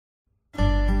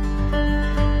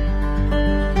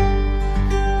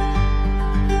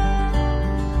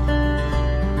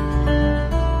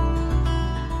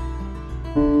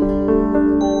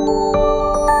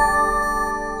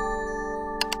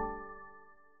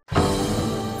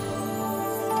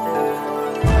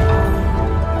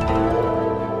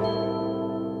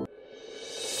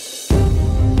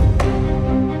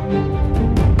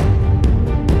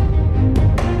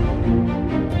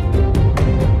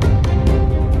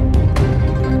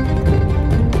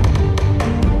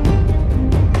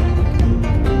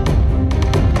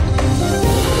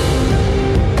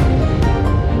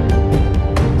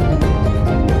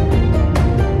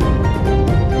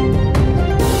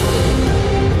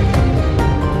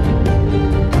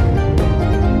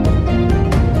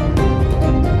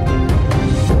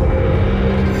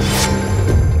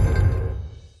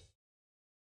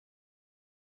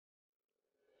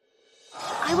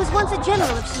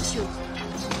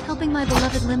helping my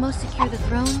beloved limo secure the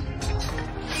throne.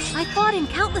 I fought in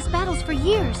countless battles for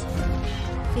years,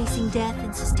 facing death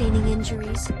and sustaining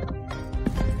injuries.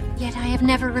 Yet I have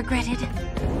never regretted.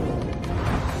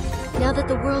 Now that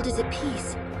the world is at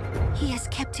peace, he has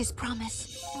kept his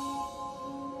promise.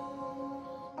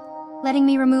 Letting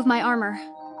me remove my armor.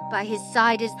 By his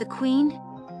side is the queen.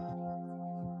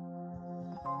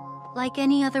 Like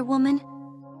any other woman.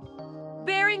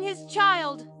 Bearing his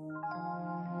child.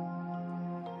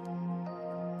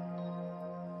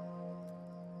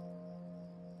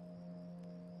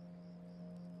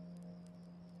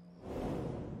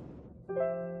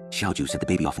 Qiuyu said the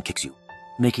baby often kicks you,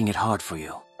 making it hard for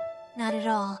you. Not at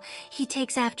all. He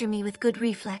takes after me with good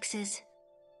reflexes.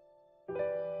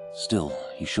 Still,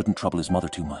 he shouldn't trouble his mother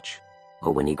too much.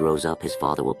 Or when he grows up, his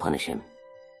father will punish him.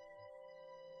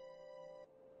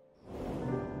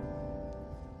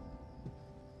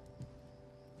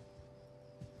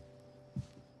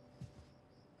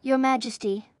 Your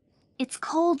Majesty, it's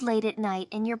cold late at night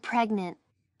and you're pregnant.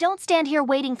 Don't stand here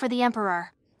waiting for the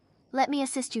Emperor. Let me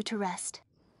assist you to rest.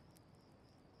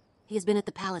 He has been at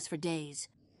the palace for days.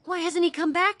 Why hasn't he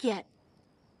come back yet?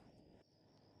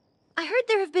 I heard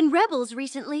there have been rebels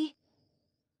recently.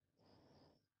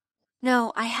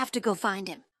 No, I have to go find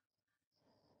him.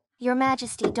 Your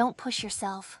Majesty, don't push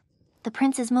yourself. The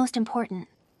prince is most important.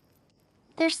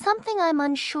 There's something I'm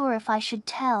unsure if I should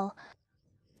tell.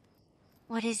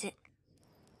 What is it?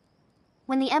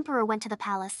 When the Emperor went to the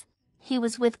palace, he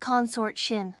was with Consort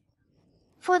Xin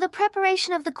for the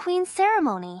preparation of the Queen's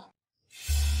ceremony.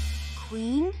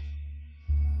 Queen?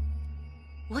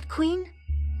 What queen?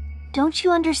 Don't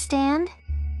you understand?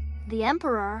 The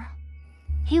Emperor.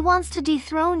 He wants to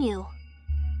dethrone you.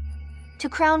 To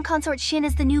crown Consort Xin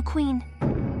as the new queen.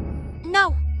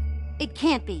 No! It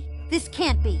can't be. This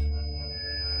can't be.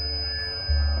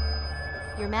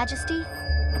 Your Majesty?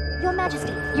 Your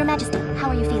Majesty! Your Majesty, how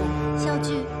are you feeling?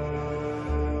 Qiuyu.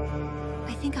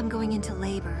 I think I'm going into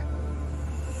labor.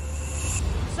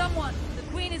 Someone! The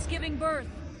queen is giving birth.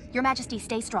 Your Majesty,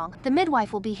 stay strong. The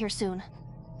midwife will be here soon.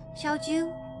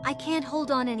 Qiuyu, I can't hold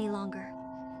on any longer.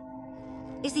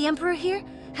 Is the Emperor here?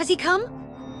 Has he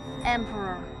come?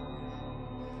 Emperor.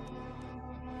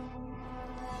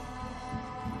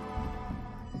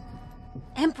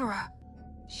 Emperor.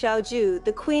 Qiuyu,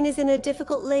 the queen is in a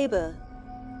difficult labor.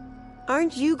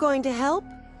 Aren't you going to help?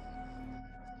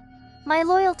 My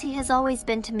loyalty has always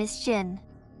been to Miss Jin.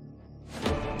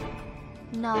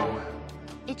 No,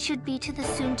 it should be to the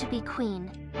soon-to-be queen.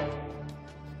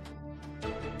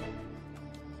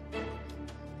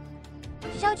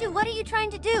 Qiuyu, what are you trying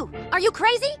to do? Are you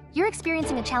crazy? You're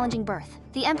experiencing a challenging birth.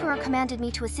 The Emperor commanded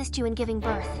me to assist you in giving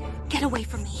birth. Get away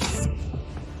from me.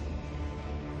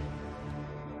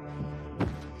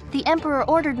 The Emperor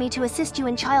ordered me to assist you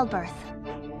in childbirth.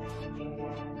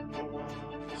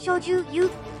 Qiuyu,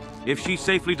 you... If she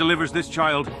safely delivers this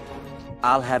child,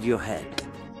 I'll have your head.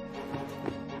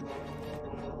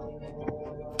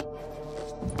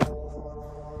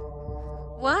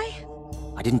 Why?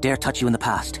 I didn't dare touch you in the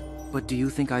past. But do you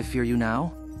think I fear you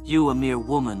now? You, a mere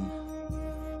woman,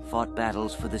 fought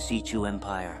battles for the Sichu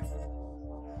Empire.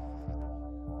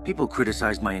 People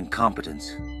criticized my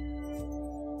incompetence.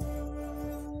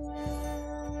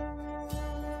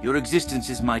 Your existence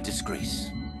is my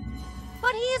disgrace.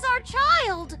 But he is our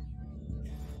child!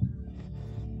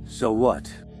 So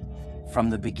what?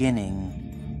 From the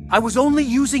beginning, I was only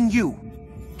using you.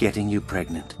 Getting you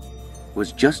pregnant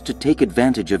was just to take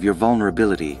advantage of your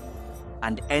vulnerability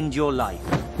and end your life.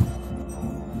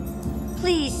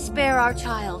 Please spare our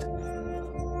child.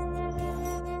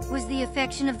 Was the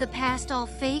affection of the past all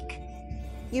fake?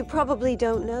 You probably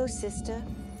don't know, sister.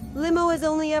 Limo has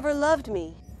only ever loved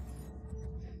me.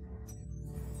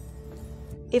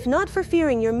 If not for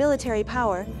fearing your military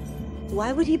power,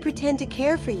 why would he pretend to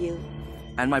care for you?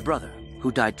 And my brother,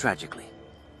 who died tragically.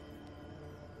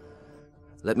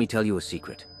 Let me tell you a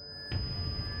secret.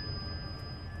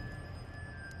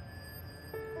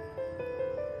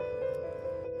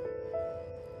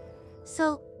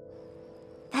 So,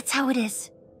 that's how it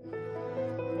is.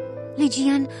 Li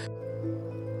Jian,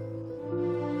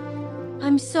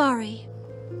 I'm sorry.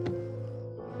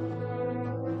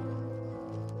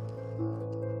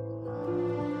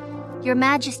 Your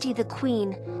Majesty the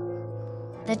Queen,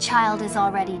 the child is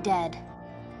already dead.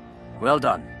 Well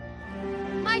done.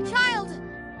 My child!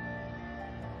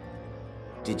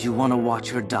 Did you want to watch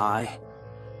her die?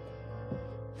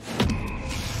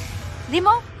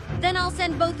 Limo? Then I'll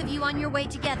send both of you on your way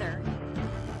together.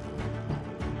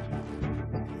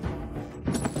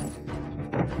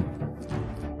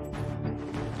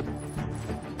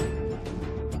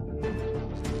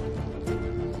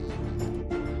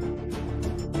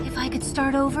 could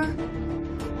start over,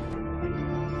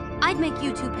 I'd make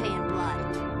you two pay in blood.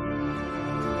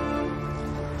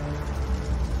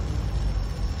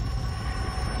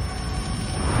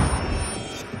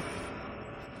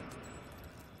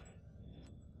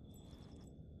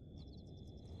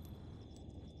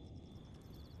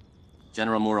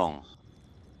 General Murong,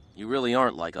 you really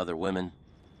aren't like other women.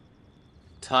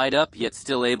 Tied up, yet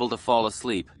still able to fall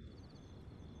asleep.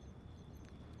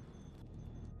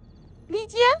 Li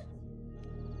Jian?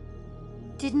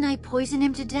 Didn't I poison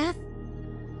him to death?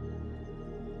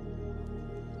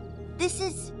 This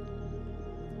is...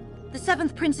 the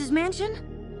 7th Prince's mansion?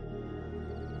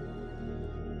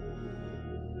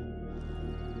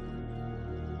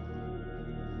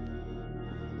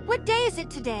 What day is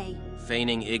it today?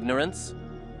 Feigning ignorance?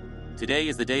 Today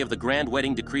is the day of the grand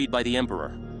wedding decreed by the Emperor.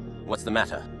 What's the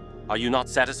matter? Are you not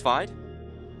satisfied?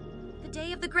 The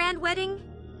day of the grand wedding?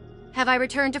 Have I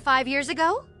returned to 5 years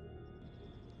ago?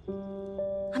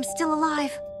 I'm still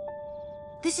alive.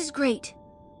 This is great.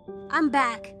 I'm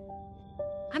back.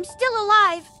 I'm still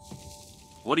alive.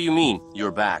 What do you mean,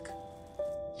 you're back?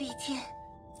 Li Jian.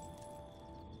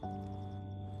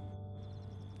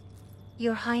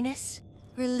 Your Highness,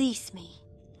 release me.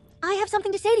 I have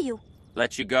something to say to you.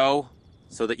 Let you go,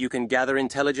 so that you can gather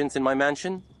intelligence in my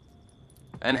mansion?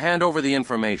 And hand over the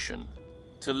information.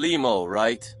 To Limo,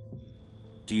 right?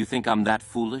 Do you think I'm that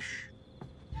foolish?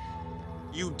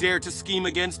 You dare to scheme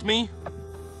against me?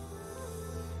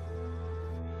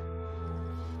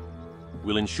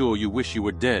 We'll ensure you wish you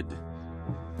were dead.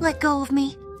 Let go of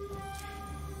me.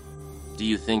 Do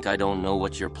you think I don't know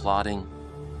what you're plotting?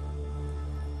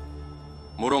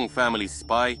 Murong family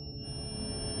spy?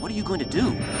 What are you going to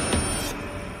do?